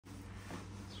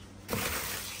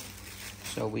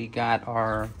So we got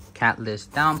our catless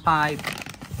downpipe.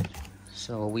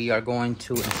 So we are going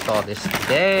to install this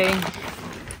today.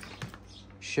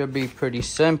 Should be pretty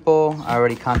simple. I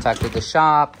already contacted the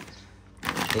shop.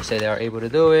 They said they are able to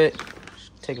do it.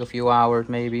 Take a few hours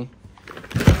maybe.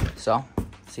 So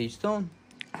see you soon.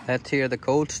 Let's hear the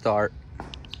cold start.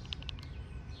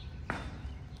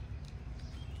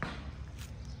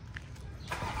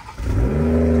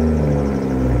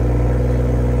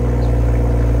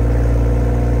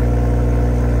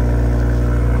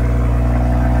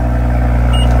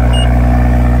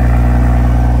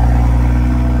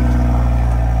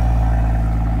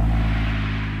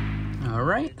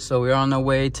 So we're on the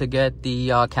way to get the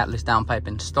catless downpipe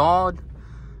installed.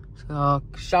 So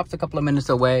shop's a couple of minutes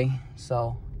away,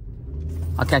 so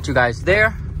I'll catch you guys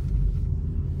there.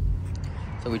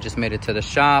 So we just made it to the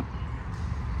shop.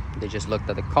 They just looked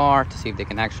at the car to see if they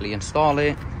can actually install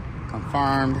it.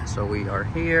 Confirmed. So we are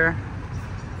here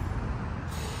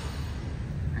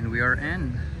and we are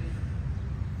in.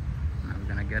 I'm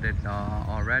gonna get it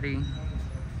all ready.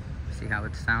 See how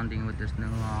it's sounding with this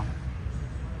new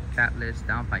catless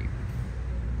downpipe.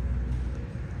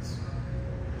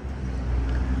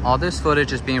 All this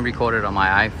footage is being recorded on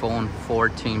my iPhone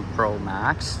 14 Pro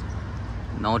Max.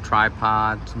 No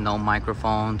tripods, no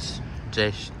microphones,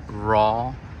 just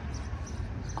raw.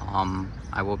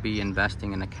 I will be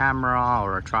investing in a camera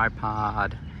or a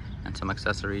tripod and some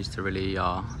accessories to really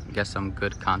get some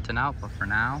good content out. But for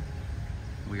now,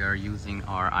 we are using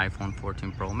our iPhone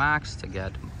 14 Pro Max to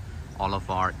get all of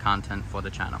our content for the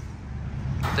channel.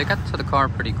 They got to the car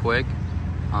pretty quick.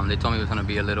 They told me it was gonna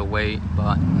be a little wait,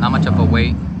 but not much of a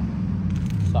wait.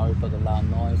 Sorry for the loud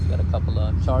noise. Got a couple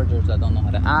of chargers that don't know how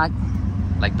to act,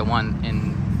 like the one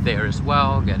in there as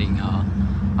well, getting a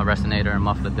resonator and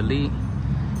muffler delete.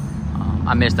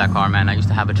 I missed that car, man. I used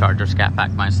to have a charger scat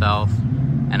pack myself,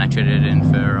 and I traded it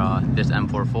in for this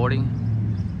M440.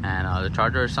 And the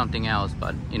charger is something else,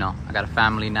 but you know, I got a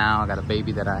family now. I got a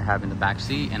baby that I have in the back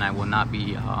seat, and I will not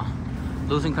be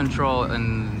losing control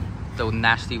in the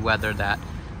nasty weather that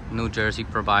New Jersey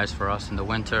provides for us in the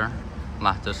winter.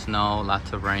 Lots of snow,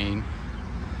 lots of rain.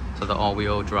 So the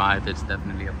all-wheel drive is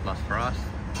definitely a plus for us.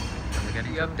 So we're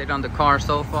getting the update on the car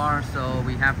so far. So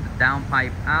we have the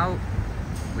downpipe out.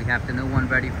 We have the new one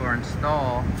ready for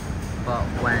install. But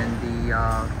when the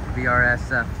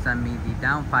VRSF sent me the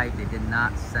downpipe, they did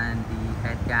not send the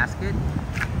head gasket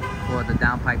for the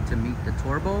downpipe to meet the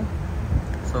turbo.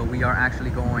 So we are actually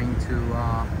going to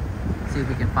see if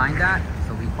we can find that.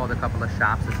 So we called a couple of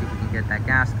shops to see if we can get that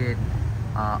gasket.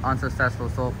 Unsuccessful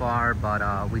so far,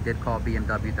 but we did call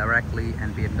BMW directly,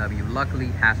 and BMW luckily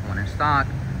has one in stock.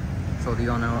 So the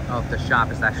owner of the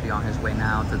shop is actually on his way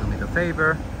now to do me the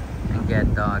favor and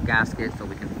get the gasket so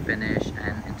we can finish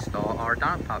and install our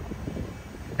downpipe.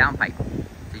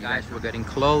 So you guys, we're getting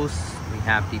close. We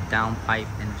have the downpipe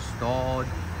installed.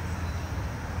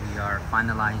 We are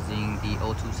finalizing the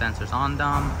O2 sensors on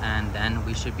them, and then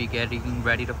we should be getting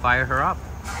ready to fire her up.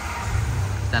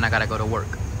 Then I gotta go to work.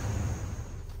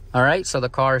 All right, so the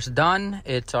car is done.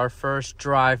 It's our first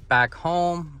drive back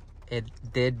home. It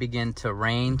did begin to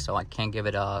rain, so I can't give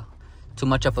it too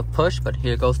much of a push, but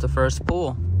here goes the first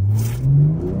pull.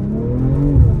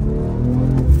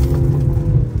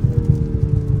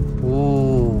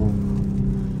 Ooh,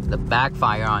 the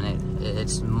backfire on it,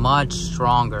 it's much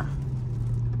stronger.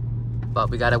 But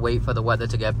we gotta wait for the weather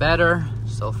to get better.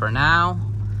 So for now,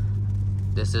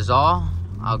 this is all.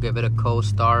 I'll give it a cold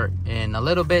start in a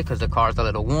little bit because the car's a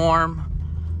little warm,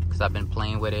 because I've been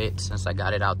playing with it since I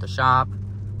got it out the shop.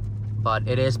 But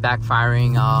it is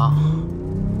backfiring.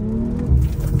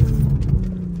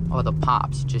 Oh, the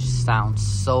pops just sound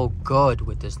so good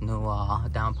with this new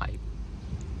downpipe.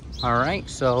 All right,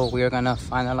 so we are gonna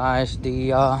finalize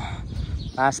the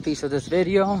last piece of this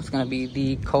video. It's gonna be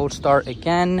the cold start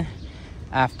again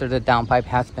after the downpipe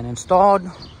has been installed.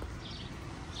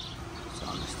 So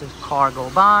let's this car go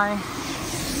by,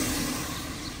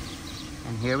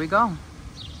 and here we go.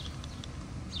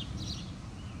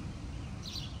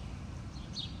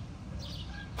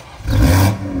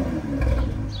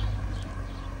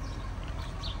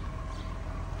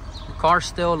 The car's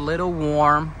still a little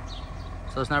warm,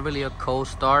 so it's not really a cold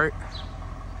start,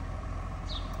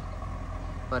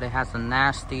 but it has a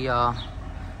nasty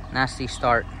nasty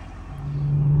start.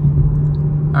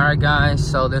 All right guys,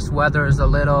 so this weather is a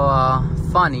little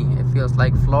funny. It feels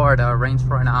like Florida. It rains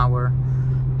for an hour,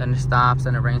 then it stops,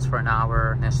 and it rains for an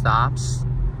hour, and it stops.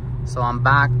 So I'm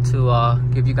back to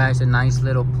give you guys a nice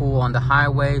little pull on the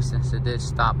highway since it did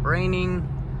stop raining.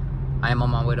 I am on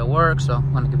my way to work, so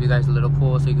I'm gonna give you guys a little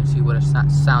pull so you can see what it's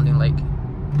sounding like.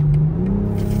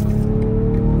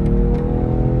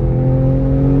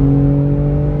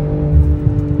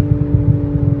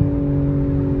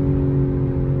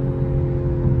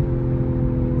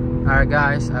 Alright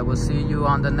guys, I will see you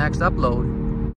on the next upload.